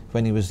Stoke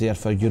when he was there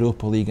for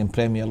Europa League and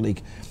Premier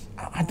League.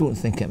 I don't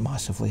think it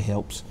massively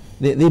helps.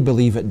 They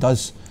believe it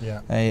does,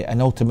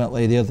 and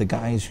ultimately they're the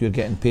guys who are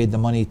getting paid the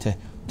money to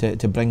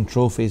bring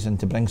trophies and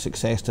to bring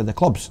success to the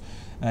clubs.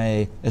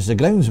 As the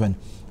groundsman,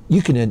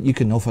 you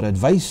can offer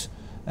advice,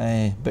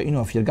 but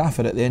if your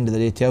gaffer at the end of the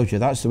day tells you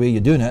that's the way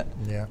you're doing it,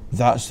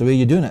 that's the way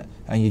you're doing it,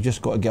 and you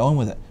just got to get on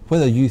with it.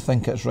 Whether you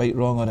think it's right,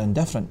 wrong or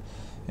indifferent,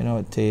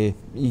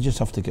 you just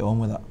have to get on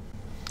with it.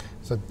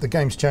 So the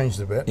game's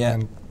changed a bit,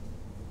 and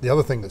the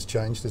other thing that's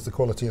changed is the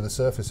quality of the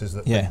surfaces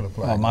that people are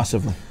playing. Oh,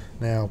 massively.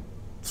 Now,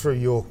 through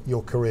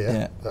your career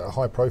at a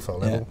high profile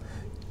level,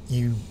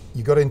 you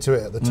got into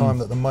it at the time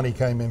that the money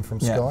came in from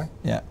Sky.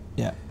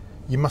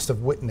 You must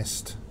have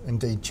witnessed,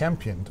 indeed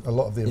championed, a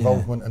lot of the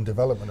involvement and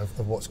development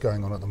of what's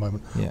going on at the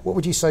moment. What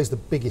would you say is the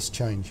biggest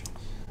change?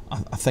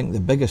 I think the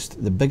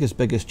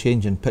biggest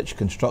change in pitch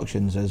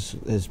constructions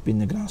has been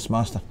the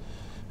Grassmaster,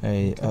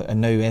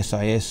 and now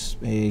SIS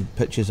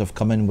pitches have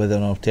come in with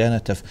an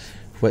alternative,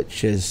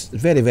 which is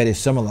very, very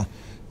similar,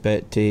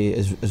 but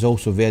is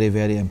also very,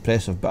 very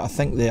impressive. But I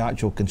think the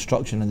actual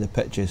construction of the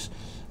pitches,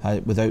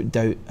 without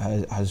doubt,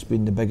 has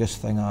been the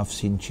biggest thing I've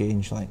seen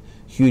change. Like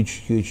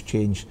huge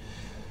change.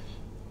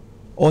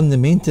 On the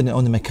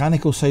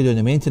mechanical side, on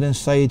the maintenance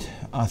side,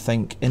 I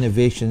think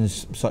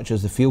innovations such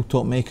as the field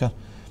top maker,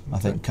 I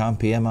think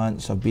Campy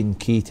Imants have been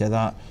key to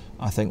that.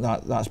 I think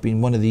that's been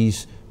one of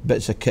these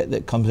bits of kit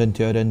that comes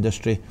into our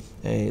industry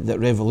that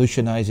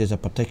revolutionises a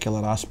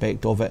particular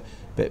aspect of it,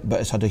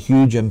 but it's had a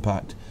huge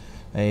impact.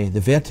 The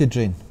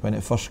Vertidrain, when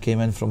it first came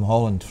in from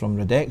Holland, from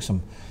Redexum,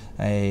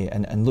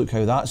 and look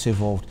how that's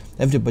evolved.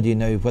 Everybody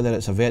now, whether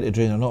it's a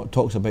Vertidrain or not,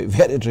 talks about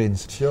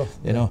Vertidrains. Sure.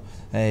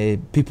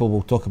 People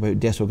will talk about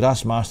Desso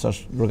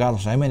Grassmasters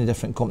regardless of how many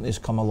different companies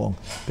come along,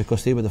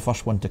 because they were the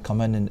first one to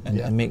come in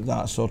and make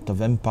that sort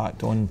of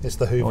impact on. It's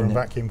the Hoover and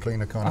vacuum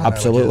cleaner kind of.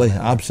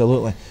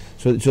 Absolutely.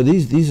 So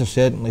these are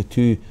certainly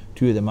two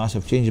of the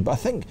massive changes. But I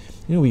think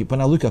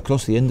when I look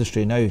across the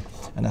industry now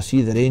and I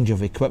see the range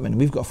of equipment,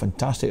 we've got a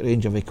fantastic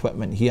range of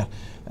equipment here,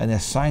 and the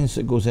science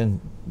that goes in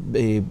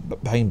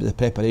behind the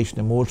preparation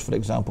of moors, for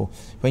example.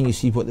 When you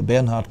see what the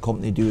Bernhard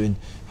company do and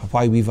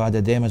why we've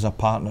added them as a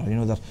partner,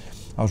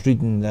 I was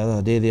reading the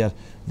other day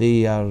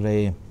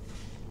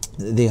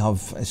they have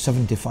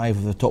 75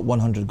 of the top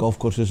 100 golf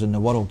courses in the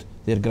world.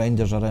 Their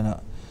grinders are in it.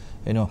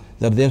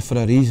 They're there for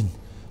a reason,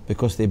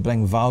 because they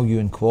bring value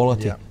and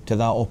quality to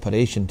that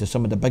operation, to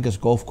some of the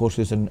biggest golf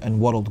courses in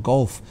world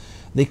golf.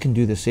 They can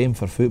do the same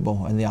for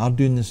football, and they are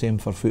doing the same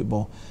for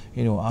football.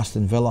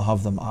 Aston Villa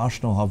have them,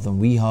 Arsenal have them,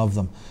 we have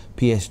them,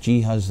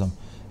 PSG has them.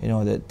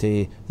 That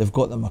they've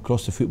got them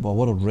across the football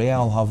world.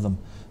 Real have them.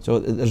 So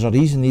there's a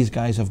reason these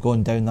guys have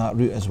gone down that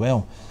route as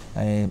well.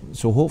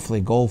 So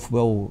hopefully golf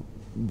will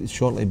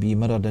shortly be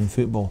mirrored in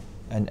football,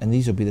 and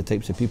these will be the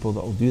types of people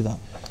that will do that.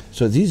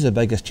 So these are the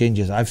biggest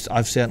changes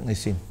I've certainly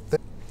seen.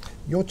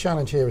 Your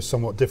challenge here is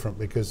somewhat different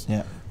because,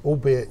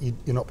 albeit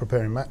you're not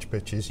preparing match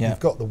pitches, you've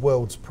got the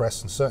world's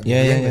press and certainly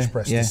the English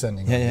press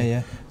descending on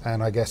you.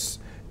 And I guess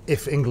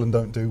if England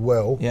don't do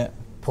well,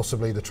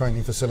 possibly the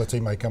training facility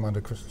may come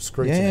under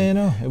scrutiny.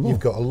 You've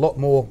got a lot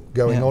more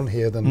going on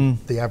here than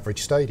the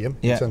average stadium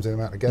in terms of the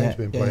amount of games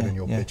being played on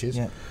your pitches.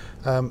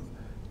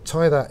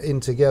 Tie that in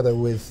together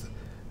with,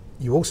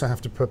 you also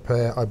have to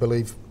prepare, I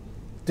believe,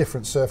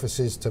 different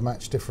surfaces to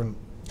match different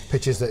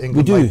pitches that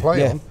England may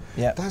play on.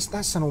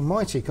 That's an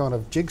almighty kind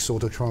of jigsaw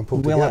to try and pull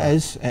together. Well, it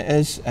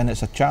is, and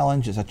it's a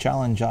challenge. It's a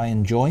challenge I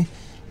enjoy.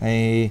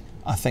 I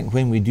think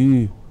when we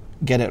do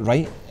get it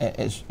right,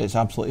 it's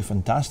absolutely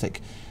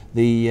fantastic.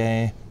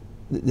 The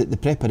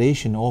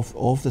preparation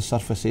of the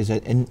surfaces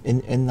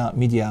in that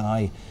media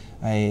eye.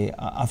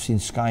 I've seen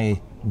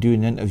Sky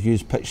doing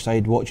interviews pitch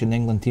side watching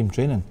England team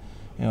training.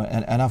 You know,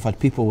 and I've had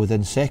people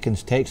within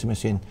seconds texting me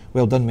saying,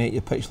 "Well done, mate.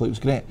 Your pitch looks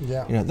great."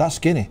 Yeah. You know, that's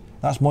scary.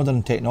 That's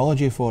modern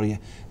technology for you.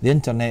 The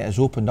internet has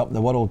opened up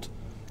the world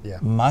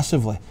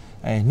massively.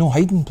 No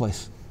hiding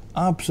place.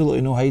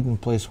 Absolutely no hiding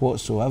place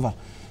whatsoever.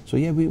 So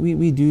yeah,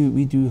 we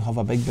do have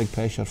a big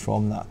pressure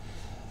from that.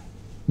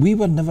 We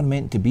were never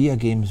meant to be a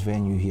games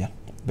venue here,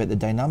 but the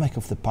dynamic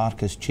of the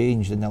park has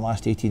changed in the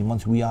last 18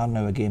 months. We are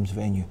now a games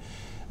venue.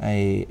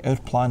 Our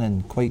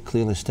planning quite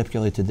clearly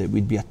stipulated that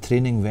we'd be a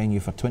training venue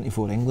for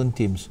 24 England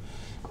teams,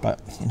 but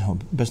you know,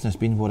 business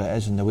being what it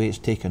is and the way it's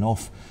taken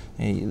off,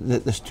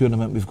 this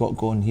tournament we've got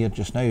going here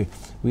just now,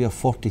 we have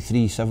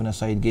 43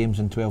 seven-a-side games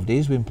in 12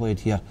 days being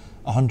played here,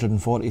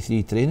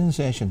 143 training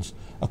sessions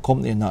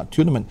accompanying that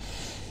tournament.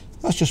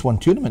 That's just one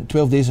tournament,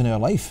 12 days in our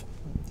life.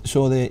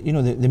 So the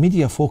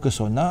media focus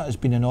on that has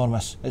been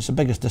enormous. It's the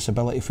biggest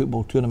disability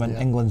football tournament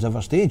England's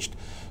ever staged.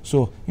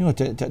 So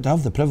to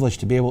have the privilege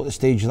to be able to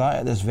stage that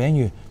at this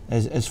venue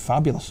is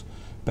fabulous.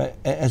 But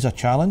it is a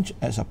challenge,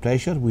 it's a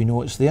pressure, we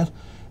know it's there.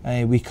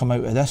 We come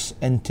out of this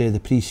into the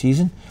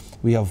pre-season.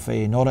 We have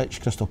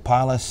Norwich, Crystal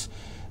Palace,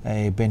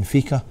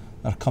 Benfica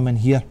are coming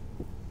here.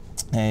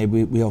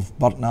 We have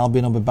Burton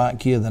Albion will be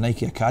back here, the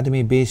Nike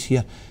Academy base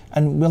here,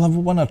 and we'll have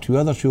one or two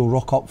others who will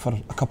rock up for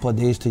a couple of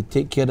days to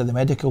take care of the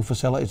medical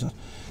facilities, or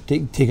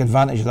take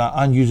advantage of that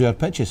and use our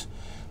pitches.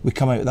 We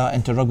come out of that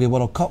into Rugby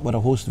World Cup. We're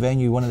a host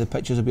venue. One of the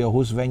pitches will be a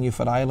host venue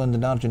for Ireland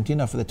and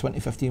Argentina for the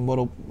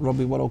 2015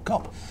 Rugby World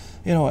Cup.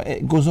 You know,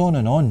 it goes on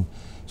and on.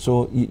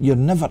 So you're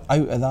never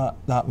out of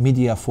that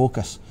media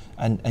focus.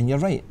 And you're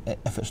right,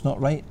 if it's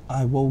not right,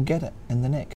 I will get it in the neck.